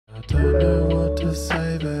don't know what to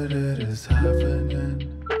say, but it is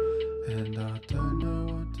happening. And I don't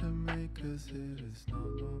know what to make, cause it is not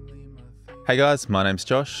normally my thing. Hey guys, my name's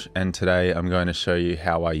Josh, and today I'm going to show you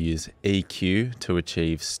how I use EQ to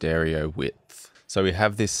achieve stereo width. So we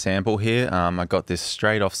have this sample here. I got this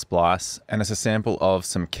straight off Splice, and it's a sample of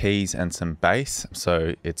some keys and some bass.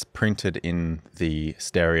 So it's printed in the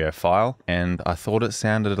stereo file, and I thought it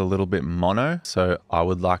sounded a little bit mono. So I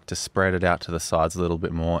would like to spread it out to the sides a little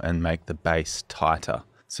bit more and make the bass tighter.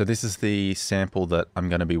 So this is the sample that I'm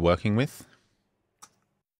going to be working with.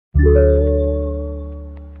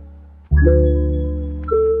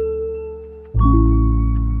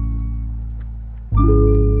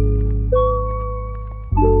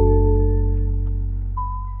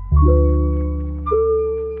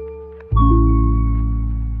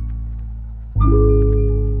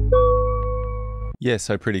 Yeah,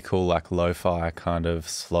 so pretty cool, like lo-fi kind of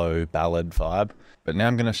slow ballad vibe. But now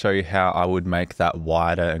I'm going to show you how I would make that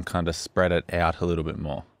wider and kind of spread it out a little bit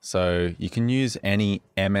more. So you can use any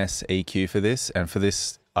MS EQ for this. And for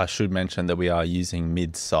this, I should mention that we are using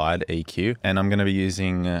mid-side EQ, and I'm going to be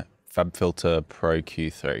using FabFilter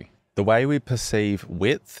Pro-Q3. The way we perceive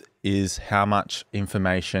width is how much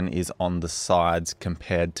information is on the sides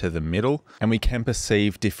compared to the middle. And we can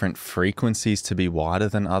perceive different frequencies to be wider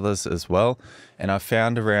than others as well. And I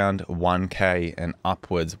found around 1K and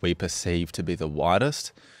upwards we perceive to be the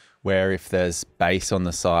widest, where if there's bass on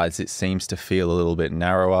the sides, it seems to feel a little bit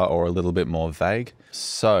narrower or a little bit more vague.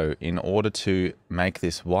 So in order to make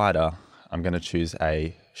this wider, I'm going to choose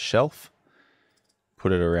a shelf,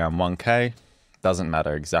 put it around 1K, doesn't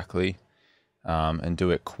matter exactly, and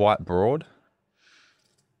do it quite broad.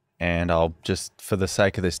 And I'll just, for the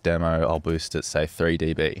sake of this demo, I'll boost it, say 3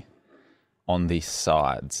 dB on the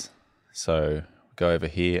sides. So go over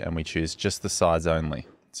here and we choose just the sides only.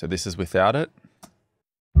 So this is without it.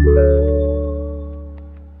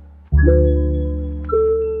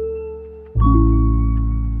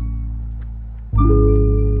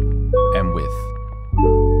 And with.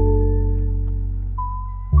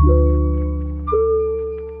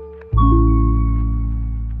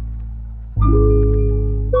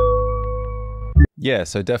 Yeah,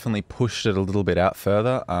 so definitely pushed it a little bit out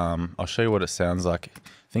further. I'll show you what it sounds like. I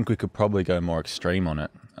think we could probably go more extreme on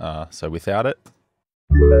it. So without it.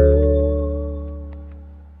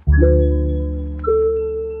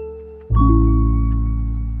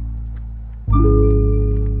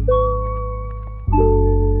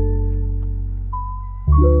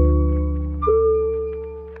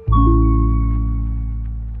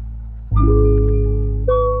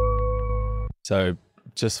 So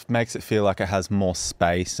just makes it feel like it has more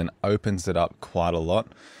space and opens it up quite a lot.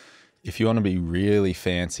 If you want to be really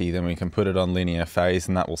fancy, then we can put it on linear phase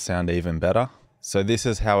and that will sound even better. So this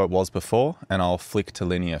is how it was before, and I'll flick to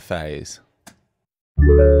linear phase.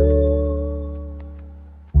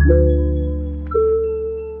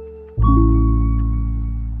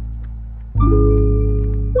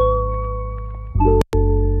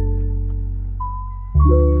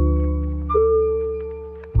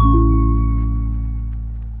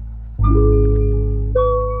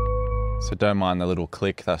 So don't mind the little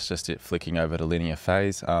click, that's just it flicking over to linear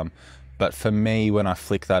phase. But for me, when I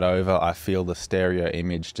flick that over, I feel the stereo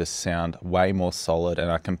image just sound way more solid,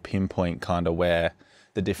 and I can pinpoint kind of where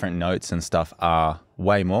the different notes and stuff are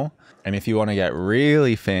way more. And if you want to get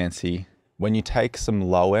really fancy, when you take some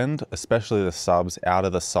low end, especially the subs, out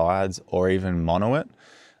of the sides or even mono it,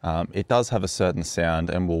 it does have a certain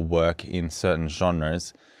sound and will work in certain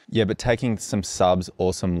genres. Yeah, but taking some subs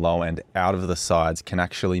or some low end out of the sides can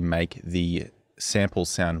actually make the sample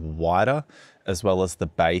sound wider, as well as the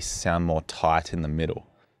bass sound more tight in the middle.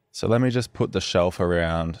 So let me just put the shelf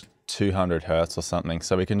around 200 Hertz or something,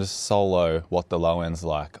 so we can just solo what the low end's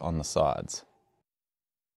like on the sides.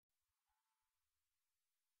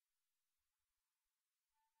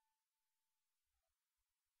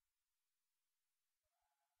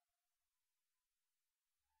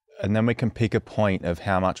 And then we can pick a point of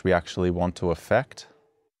how much we actually want to affect.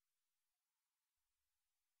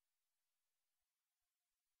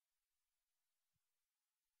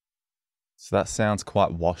 So that sounds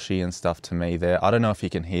quite washy and stuff to me there. I don't know if you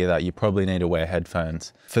can hear that. You probably need to wear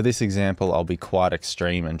headphones. For this example, I'll be quite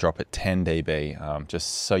extreme and drop it 10 dB, just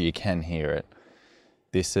so you can hear it.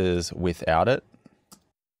 This is without it.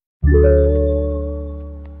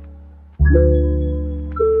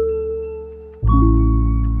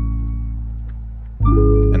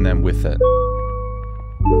 And then with it.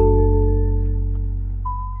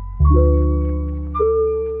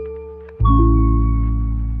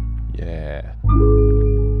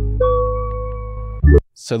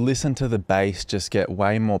 So listen to the bass just get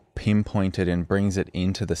way more pinpointed and brings it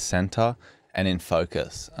into the center and in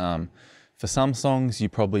focus. For some songs, you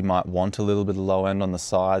probably might want a little bit of low end on the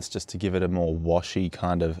sides just to give it a more washy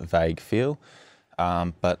kind of vague feel.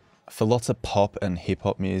 But for lots of pop and hip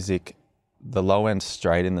hop music, the low end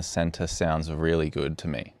straight in the center sounds really good to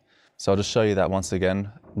me. So I'll just show you that once again.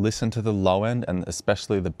 Listen to the low end and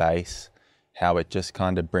especially the bass, how it just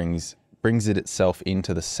kind of brings it itself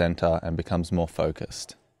into the center and becomes more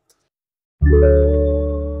focused.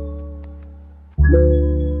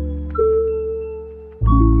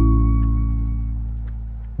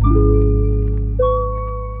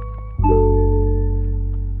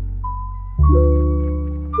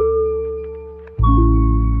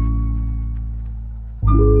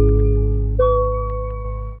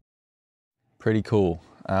 Pretty cool.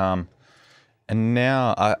 And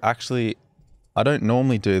now I don't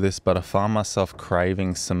normally do this, but I find myself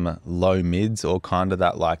craving some low mids or kind of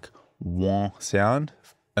that like wah sound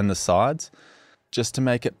in the sides, just to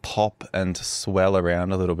make it pop and swell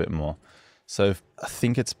around a little bit more. So I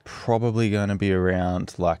think it's probably going to be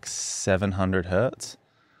around like 700 Hertz,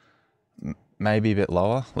 maybe a bit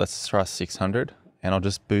lower. Let's try 600 and I'll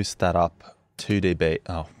just boost that up 2 dB.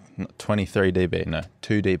 Oh, 23 dB, no,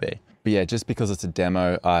 2 dB. But yeah, just because it's a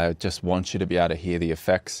demo, I just want you to be able to hear the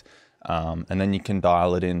effects. And then you can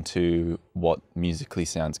dial it into what musically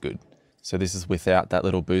sounds good. So this is without that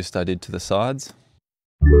little boost I did to the sides.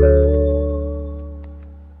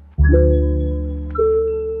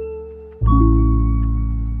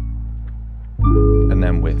 And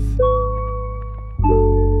then with.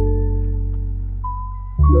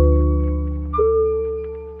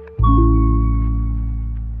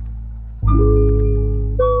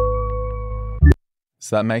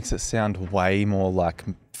 So that makes it sound way more like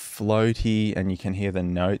floaty and you can hear the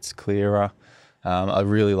notes clearer. I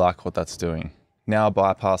really like what that's doing. Now I'll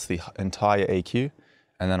bypass the entire EQ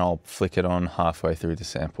and then I'll flick it on halfway through the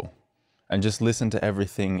sample. And just listen to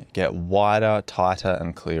everything get wider, tighter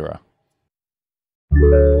and clearer.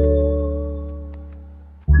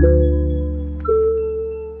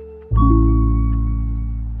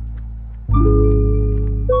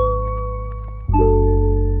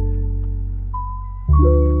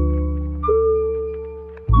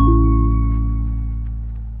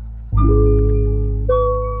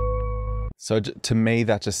 So to me,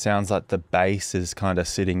 that just sounds like the bass is kind of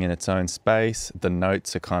sitting in its own space. The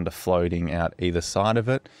notes are kind of floating out either side of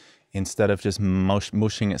it instead of just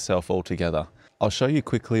mushing itself all together. I'll show you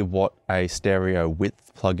quickly what a stereo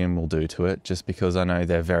width plugin will do to it, just because I know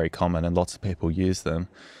they're very common and lots of people use them.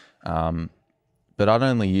 But I'd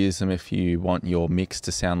only use them if you want your mix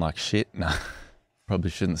to sound like shit. No, probably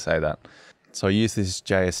shouldn't say that. So I use this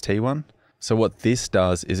JST one. So what this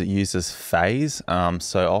does is it uses phase.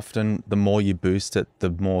 So often the more you boost it, the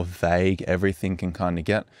more vague everything can kind of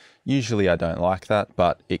get. Usually I don't like that,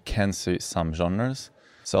 but it can suit some genres.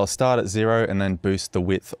 So I'll start at 0 and then boost the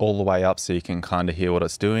width all the way up so you can kind of hear what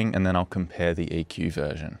it's doing, and then I'll compare the EQ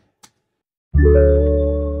version.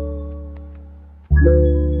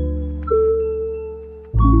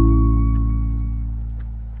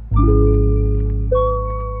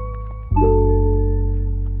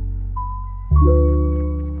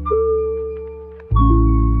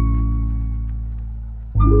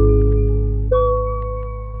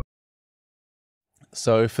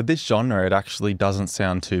 So for this genre, it actually doesn't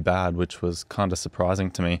sound too bad, which was kind of surprising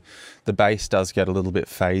to me. The bass does get a little bit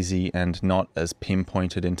phasey and not as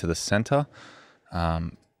pinpointed into the center.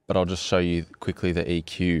 But I'll just show you quickly the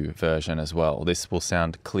EQ version as well. This will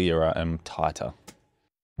sound clearer and tighter.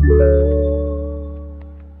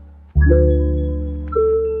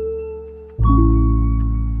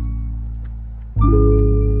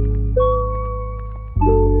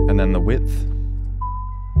 And then the width.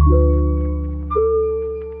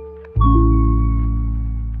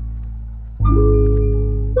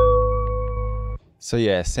 So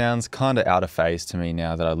yeah, sounds kind of out of phase to me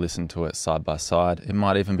now that I listen to it side by side. It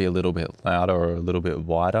might even be a little bit louder or a little bit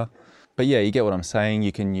wider. But yeah, you get what I'm saying.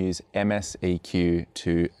 You can use MS-EQ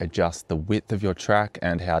to adjust the width of your track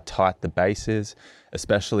and how tight the bass is,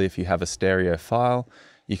 especially if you have a stereo file.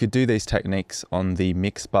 You could do these techniques on the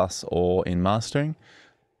mix bus or in mastering,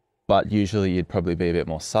 but usually you'd probably be a bit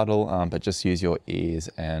more subtle, but just use your ears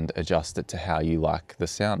and adjust it to how you like the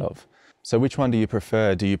sound of. So which one do you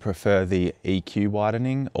prefer? Do you prefer the EQ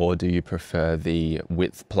widening or do you prefer the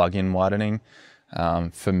width plugin widening?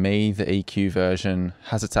 For me, the EQ version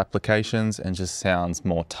has its applications and just sounds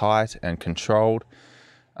more tight and controlled,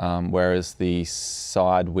 whereas the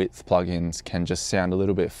side width plugins can just sound a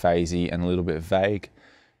little bit phasey and a little bit vague,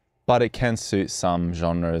 but it can suit some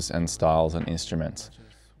genres and styles and instruments.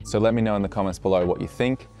 So let me know in the comments below what you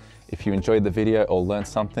think. If you enjoyed the video or learned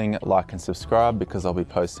something, like and subscribe because I'll be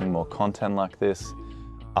posting more content like this.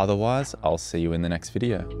 Otherwise, I'll see you in the next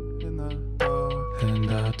video.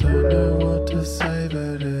 And I don't know what to say,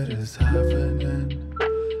 but it is happening.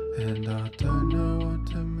 And I don't know what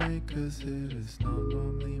to make, cause it is not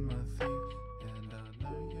normally my thing.